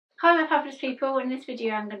Hi my fabulous people, in this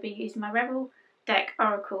video I'm going to be using my Rebel deck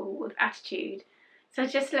Oracle with Attitude. So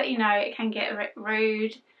just to let you know, it can get a bit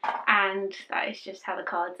rude and that is just how the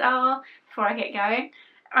cards are. Before I get going,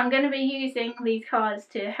 I'm going to be using these cards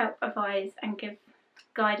to help advise and give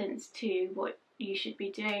guidance to what you should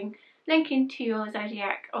be doing, linking to your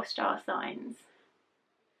zodiac or star signs.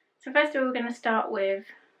 So first of all, we're going to start with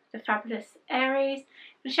the fabulous Aries.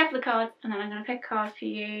 I'm going to shuffle the cards and then I'm going to pick a card for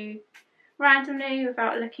you randomly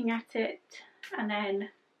without looking at it, and then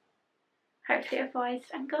hopefully advise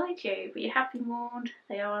and guide you, but you have been warned,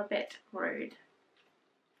 they are a bit rude.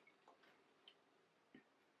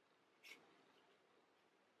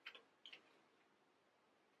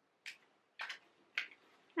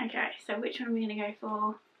 Okay, so which one are we going to go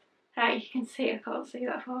for? You can see, I can't see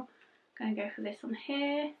that far. I'm going to go for this one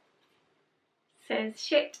here. It says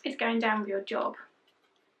shit is going down with your job.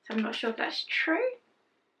 So I'm not sure if that's true.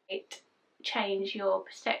 Change your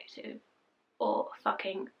perspective or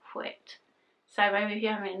fucking quit. So maybe if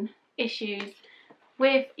you're having issues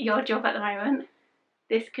with your job at the moment,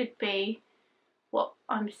 this could be what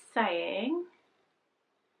I'm saying.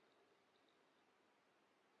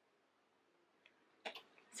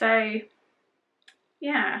 So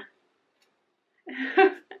yeah. So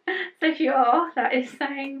if you are, that is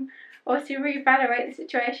saying or to reevaluate the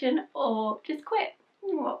situation or just quit.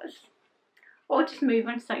 Or just move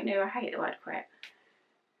on to something new. I hate the word quit.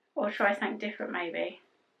 Or try something different maybe.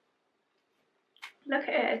 Look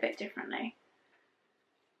at it a bit differently.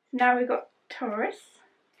 Now we've got Taurus.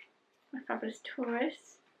 My fabulous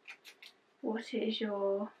Taurus. What is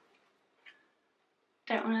your...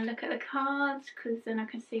 Don't want to look at the cards because then I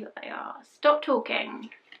can see what they are. Stop talking.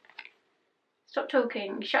 Stop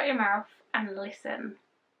talking. Shut your mouth and listen.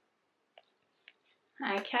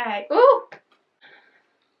 Okay. Ooh!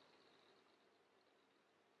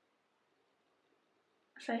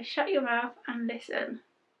 So shut your mouth and listen.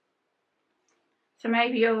 So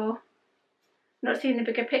maybe you're not seeing the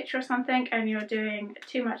bigger picture or something and you're doing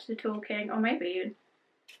too much of the talking, or maybe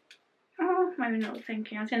maybe not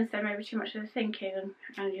thinking. I was going to say maybe too much of the thinking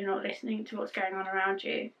and you're not listening to what's going on around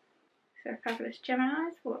you. So fabulous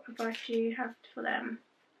Geminis, what advice do you have for them?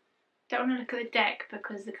 Don't want to look at the deck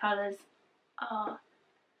because the colours are...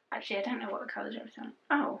 Actually, I don't know what the colours represent.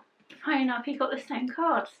 Oh, funny enough, you got the same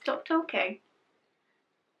card. Stop talking.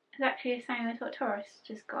 Exactly the same as what Taurus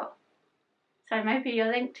just got. So maybe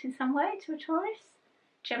you're linked in some way to a Taurus,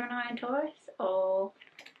 Gemini and Taurus, or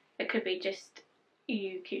it could be just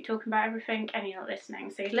you keep talking about everything and you're not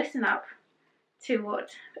listening. So you listen up to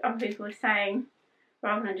what other people are saying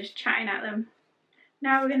rather than just chatting at them.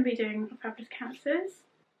 Now we're going to be doing fabulous Cancers.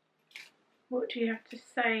 What do you have to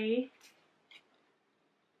say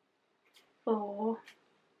for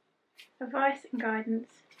advice and guidance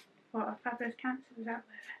for our fabulous Cancers out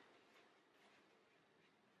there?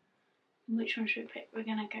 Which one should we pick? We're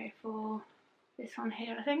going to go for this one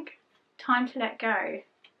here, I think. Time to let go.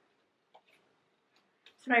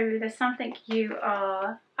 So maybe there's something you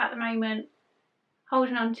are at the moment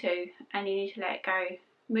holding on to and you need to let go.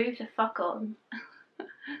 Move the fuck on.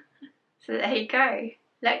 So there you go.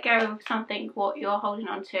 Let go of something what you're holding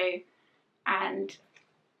on to and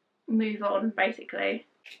move on, basically.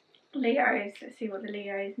 Leos, let's see what the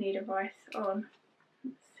Leos need advice on.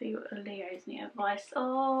 See what the Leos need advice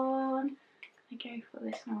on. I go for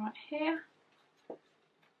this one right here.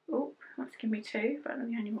 Oh, that's giving me two, but I'm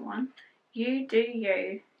the only one. You do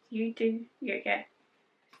you. You do you. Yeah.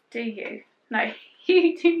 Do you. No,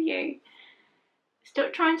 you do you.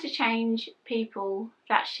 Stop trying to change people.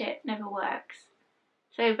 That shit never works.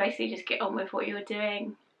 So basically just get on with what you're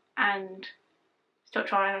doing and stop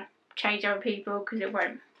trying to change other people because it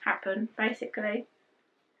won't happen, basically.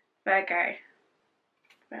 Virgo.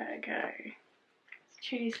 Virgo. Let's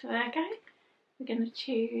choose Virgo. We're going to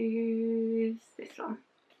choose this one.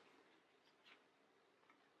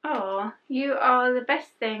 Oh, you are the best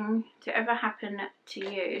thing to ever happen to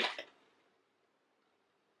you.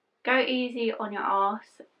 Go easy on your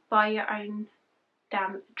arse. Buy your own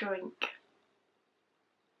damn drink.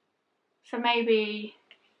 So maybe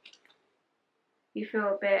you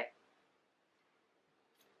feel a bit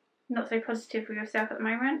not so positive with yourself at the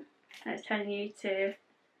moment, and it's telling you to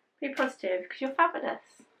be positive because you're fabulous.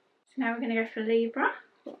 So now we're going to go for Libra.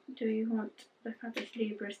 What do you want the fabulous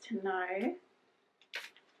Libras to know?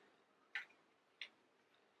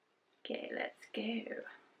 Okay, let's go.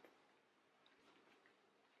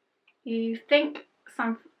 You think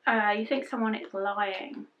someone is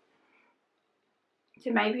lying.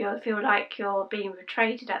 So maybe you'll feel like you're being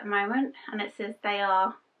betrayed at the moment, and it says they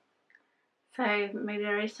are. So maybe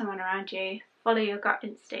there is someone around you. Follow your gut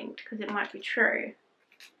instinct because it might be true.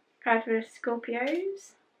 Fabulous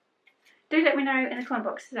Scorpios. Do let me know in the comment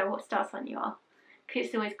box what star sign you are, because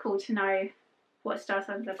it's always cool to know what star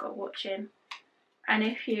signs I've got watching and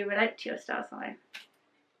if you relate to your star sign.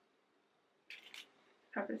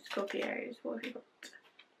 Fabulous Scorpios, what have we got?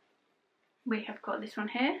 We have got this one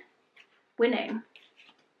here, winning.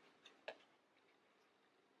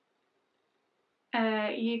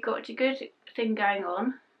 You got a good thing going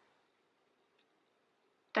on.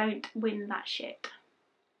 Don't win that shit.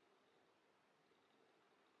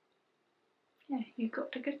 Yeah, you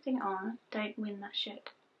got a good thing on. Don't win that shit.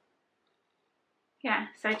 Yeah,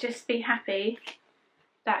 so just be happy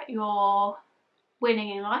that you're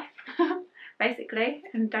winning in life, basically,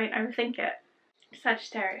 and don't overthink it.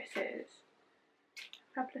 Sagittariuses.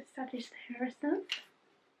 Fabulous Sagittariuses.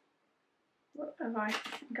 What advice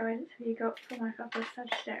and guidance have you got for my fabulous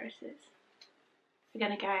Sagittariuses? We're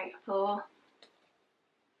going to go for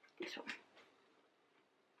this one.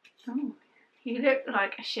 Oh, you look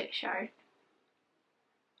like a shit show.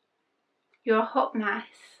 You're a hot mess.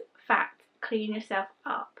 Fact, clean yourself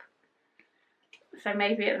up. So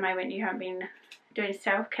maybe at the moment you haven't been doing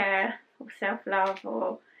self-care or self-love,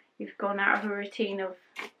 or you've gone out of a routine of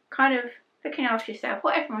kind of looking after yourself.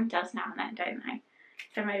 What everyone does now and then, don't they?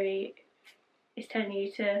 So maybe it's telling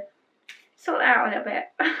you to sort it out a little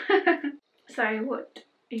bit. So what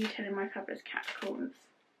are you telling my fabulous Capricorns?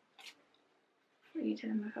 What are you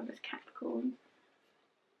telling my fabulous Capricorns?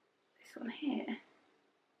 This one here.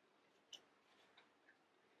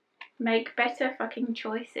 Make better fucking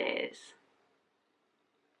choices.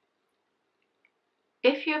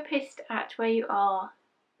 If you're pissed at where you are,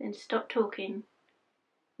 then stop talking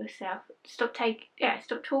yourself. Stop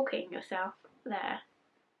talking yourself there.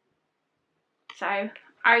 So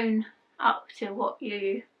own up to what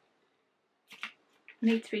you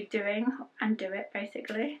need to be doing and do it,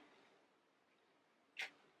 basically.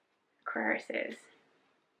 Aquariuses.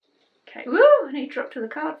 Okay, woo! I need to drop to the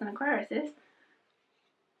cards on Aquariuses.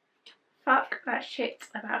 Fuck, that shit's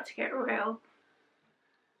about to get real.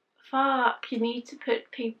 Fuck, you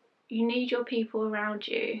need your people around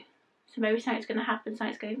you. So maybe something's going to happen,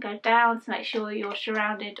 something's going to go down, so make sure you're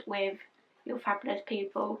surrounded with your fabulous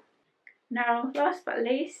people. Now, last but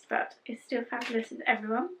least, but it's still fabulous as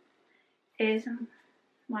everyone, is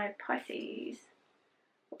my Pisces.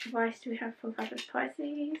 What advice do we have for fabulous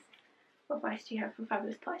Pisces? What advice do you have for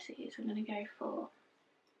fabulous Pisces? I'm going to go for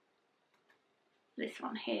this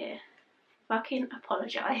one here. Fucking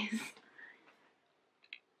apologise.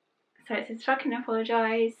 So it says fucking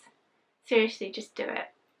apologise. Seriously, just do it.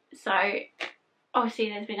 So obviously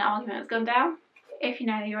there's been an argument that's gone down. If you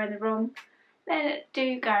know that you're in the wrong, then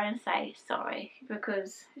do go and say sorry,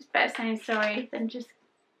 because it's better saying sorry than just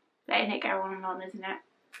letting it go on and on, isn't it?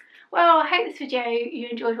 Well, I hope this video you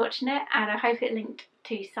enjoyed watching it, and I hope it linked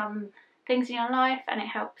to some things in your life and it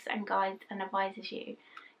helps and guides and advises you.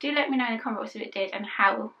 Do let me know in the comment box if it did, and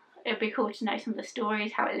how it would be cool to know some of the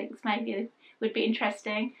stories, how it links maybe would be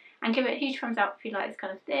interesting. And give it a huge thumbs up if you like this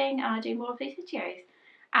kind of thing, and I'll do more of these videos.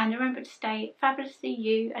 And remember to stay fabulously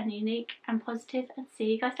you and unique and positive, and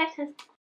see you guys later.